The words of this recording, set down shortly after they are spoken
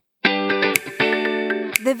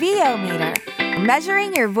The VO Meter,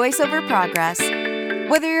 measuring your voiceover progress.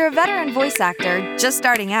 Whether you're a veteran voice actor, just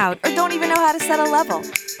starting out, or don't even know how to set a level,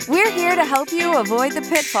 we're here to help you avoid the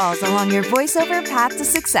pitfalls along your voiceover path to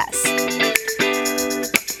success.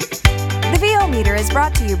 The VO Meter is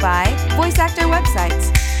brought to you by Voice Actor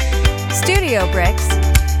Websites, Studio Bricks,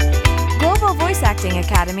 Global Voice Acting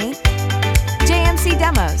Academy, JMC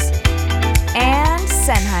Demos, and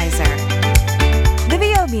Sennheiser. The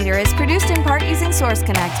VO Meter is produced in part using Source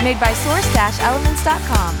Connect, made by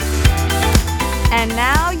source-elements.com. And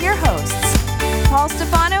now, your hosts, Paul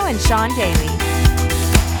Stefano and Sean Daly.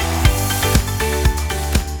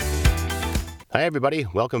 Hi, everybody.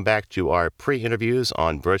 Welcome back to our pre-interviews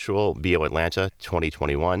on Virtual VO Atlanta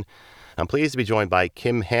 2021. I'm pleased to be joined by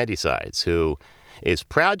Kim Handysides, who is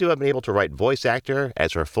proud to have been able to write voice actor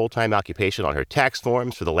as her full-time occupation on her tax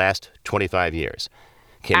forms for the last 25 years.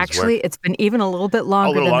 Actually, it's been even a little bit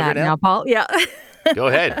longer than that now, Paul. Yeah. Go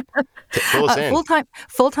ahead. Fill us in.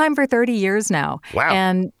 Full-time for 30 years now. Wow.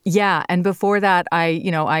 And before that,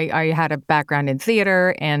 I had a background in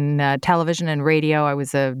theater and television and radio. I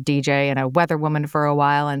was a DJ and a weather woman for a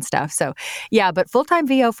while and stuff. So, yeah, but full-time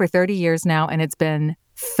VO for 30 years now, and it's been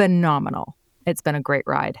phenomenal. It's been a great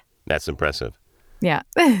ride. That's impressive. Yeah.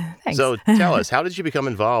 Thanks. So tell us, how did you become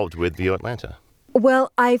involved with VO Atlanta?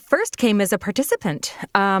 Well, I first came as a participant.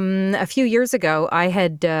 A few years ago, I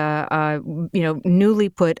had, newly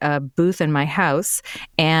put a booth in my house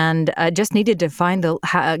and just needed to find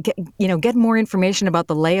get more information about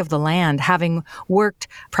the lay of the land. Having worked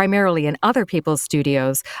primarily in other people's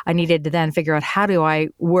studios, I needed to then figure out how do I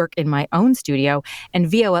work in my own studio. And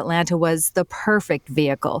VO Atlanta was the perfect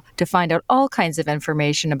vehicle to find out all kinds of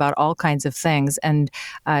information about all kinds of things. And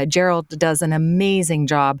Gerald does an amazing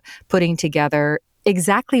job putting together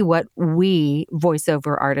exactly what we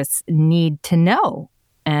voiceover artists need to know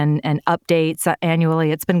and updates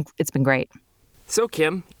annually. It's been great. So,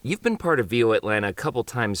 Kim, you've been part of VO Atlanta a couple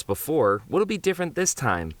times before. What'll be different this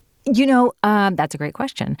time? That's a great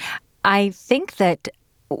question. I think that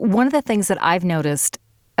one of the things that I've noticed,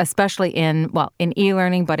 especially in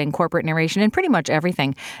e-learning, but in corporate narration and pretty much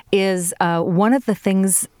everything, is one of the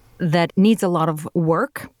things that needs a lot of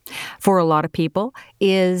work for a lot of people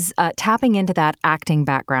is tapping into that acting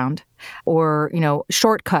background or,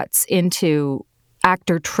 shortcuts into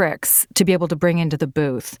actor tricks to be able to bring into the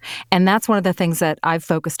booth. And that's one of the things that I've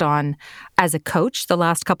focused on as a coach the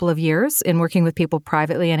last couple of years in working with people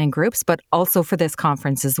privately and in groups, but also for this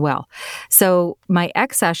conference as well. So my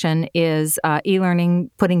X session is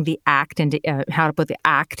e-learning, putting the act into how to put the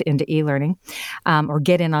act into e-learning, or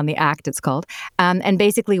get in on the act, it's called. And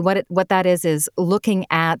basically what that is looking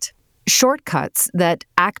at shortcuts that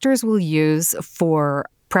actors will use for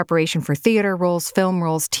preparation for theater roles, film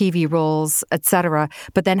roles, TV roles, etc.,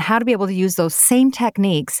 but then how to be able to use those same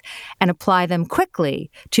techniques and apply them quickly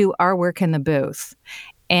to our work in the booth.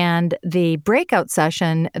 And the breakout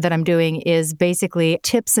session that I'm doing is basically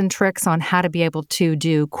tips and tricks on how to be able to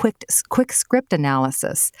do quick script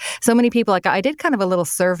analysis. So many people, I did kind of a little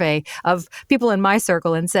survey of people in my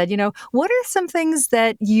circle and said, what are some things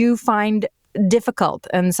that you find difficult?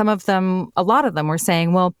 And a lot of them were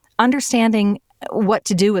saying, well, understanding what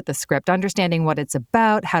to do with the script, understanding what it's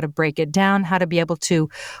about, how to break it down, how to be able to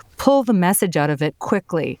pull the message out of it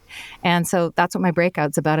quickly. And so that's what my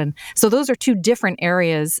breakout's about. And so those are two different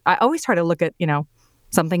areas. I always try to look at,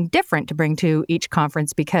 something different to bring to each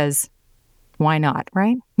conference because why not,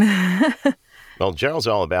 right? Well, Gerald's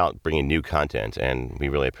all about bringing new content, and we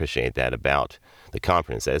really appreciate that about the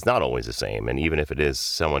conference, that it's not always the same. And even if it is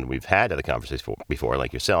someone we've had at the conference before,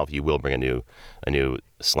 like yourself, you will bring a new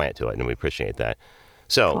slant to it, and we appreciate that.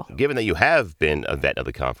 So, Cool. Given that you have been a vet of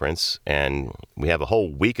the conference, and we have a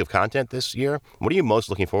whole week of content this year, what are you most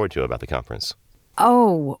looking forward to about the conference?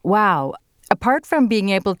 Oh, wow. Apart from being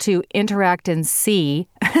able to interact and see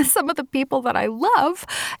some of the people that I love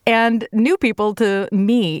and new people to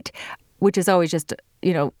meet, which is always just,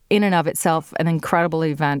 in and of itself, an incredible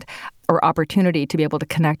event or opportunity to be able to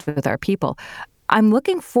connect with our people. I'm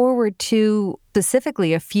looking forward to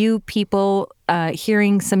specifically a few people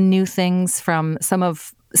hearing some new things from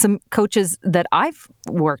some coaches that I've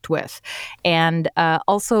worked with. And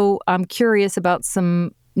also, I'm curious about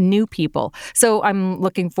some new people. So I'm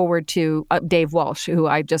looking forward to Dave Walsh, who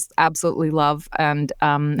I just absolutely love and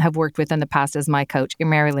have worked with in the past as my coach,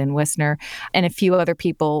 Mary Lynn Wisner, and a few other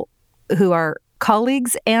people who are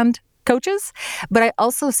colleagues and coaches. But I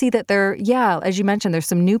also see that as you mentioned, there's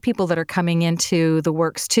some new people that are coming into the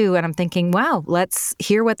works too. And I'm thinking, wow, let's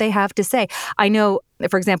hear what they have to say. I know,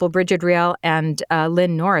 for example, Bridget Riel and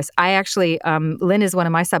Lynn Norris. Lynn is one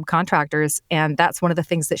of my subcontractors, and that's one of the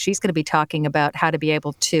things that she's going to be talking about, how to be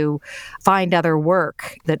able to find other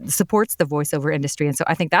work that supports the voiceover industry. And so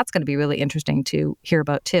I think that's going to be really interesting to hear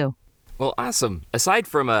about too. Well, awesome. Aside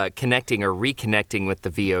from connecting or reconnecting with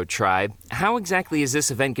the VO tribe, how exactly is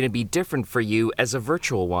this event going to be different for you as a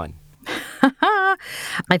virtual one?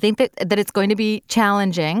 I think that it's going to be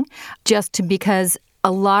challenging because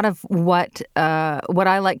a lot of what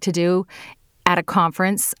I like to do at a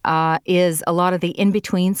conference is a lot of the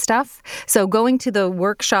in-between stuff. So going to the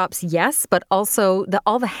workshops, yes, but also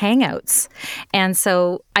all the hangouts. And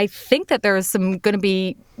so I think that it's going to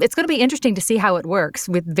be interesting to see how it works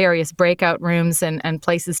with various breakout rooms and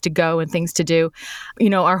places to go and things to do.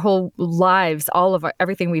 Our whole lives,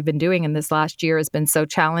 everything we've been doing in this last year has been so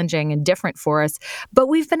challenging and different for us, but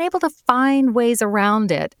we've been able to find ways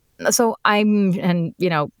around it. So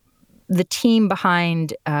the team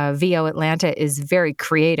behind VO Atlanta is very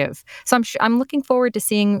creative. So I'm looking forward to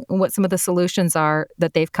seeing what some of the solutions are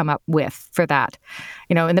that they've come up with for that.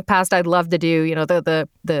 In the past, I'd love to do,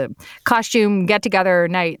 the costume get-together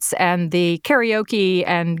nights and the karaoke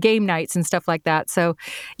and game nights and stuff like that. So,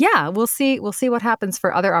 yeah, we'll see what happens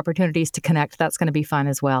for other opportunities to connect. That's going to be fun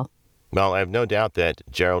as well. Well, I have no doubt that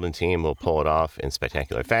Gerald and team will pull it off in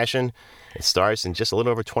spectacular fashion. It starts in just a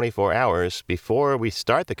little over 24 hours. Before we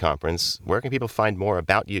start the conference, where can people find more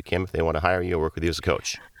about you, Kim, if they want to hire you or work with you as a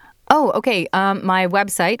coach? Oh, okay. My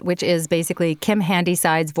website, which is basically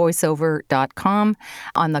kimhandysidesvoiceover.com.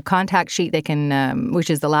 On the contact sheet, they can, which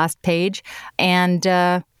is the last page. And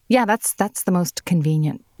that's the most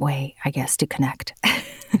convenient way, I guess, to connect.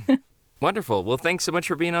 Wonderful. Well, thanks so much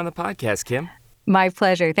for being on the podcast, Kim. My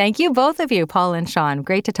pleasure. Thank you, both of you, Paul and Sean.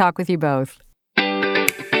 Great to talk with you both.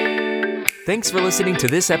 Thanks for listening to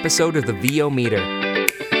this episode of the VO Meter.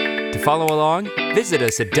 To follow along, visit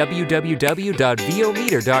us at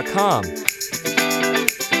www.vometer.com.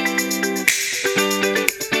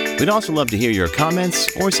 We'd also love to hear your comments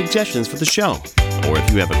or suggestions for the show. Or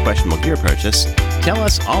if you have a questionable gear purchase, tell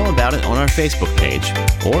us all about it on our Facebook page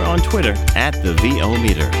or on Twitter @the VO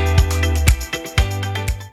Meter.